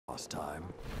Last time,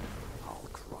 I'll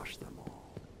crush them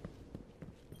all.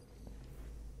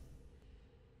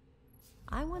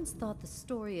 I once thought the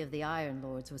story of the Iron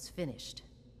Lords was finished,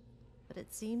 but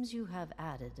it seems you have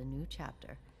added a new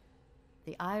chapter.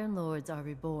 The Iron Lords are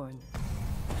reborn.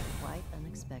 Quite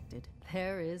unexpected.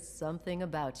 There is something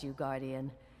about you,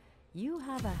 Guardian. You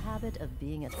have a habit of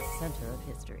being at the center of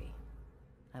history.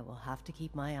 I will have to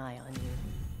keep my eye on you.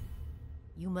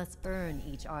 You must earn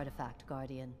each artifact,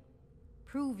 Guardian.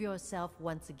 Prove yourself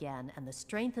once again, and the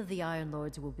strength of the Iron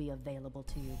Lords will be available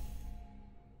to you.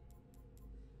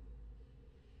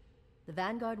 The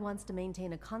Vanguard wants to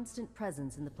maintain a constant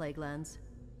presence in the Plaguelands.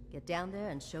 Get down there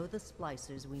and show the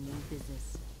Splicers we mean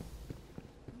business.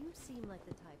 You seem like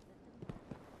the type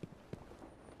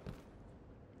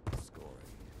that... Scoring.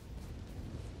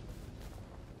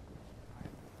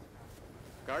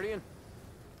 Guardian?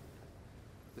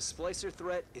 The Splicer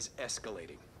threat is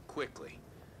escalating, quickly.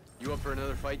 You up for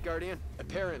another fight, Guardian?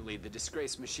 Apparently, the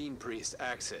disgraced machine priest,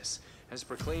 Axis, has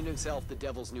proclaimed himself the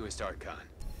Devil's newest Archon.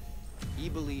 He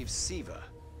believes Siva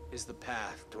is the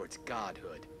path towards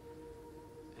godhood.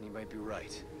 And he might be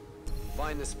right.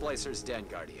 Find the Splicer's den,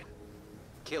 Guardian.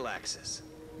 Kill Axis.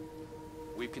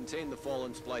 We've contained the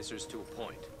fallen Splicers to a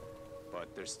point,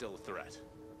 but there's still a threat.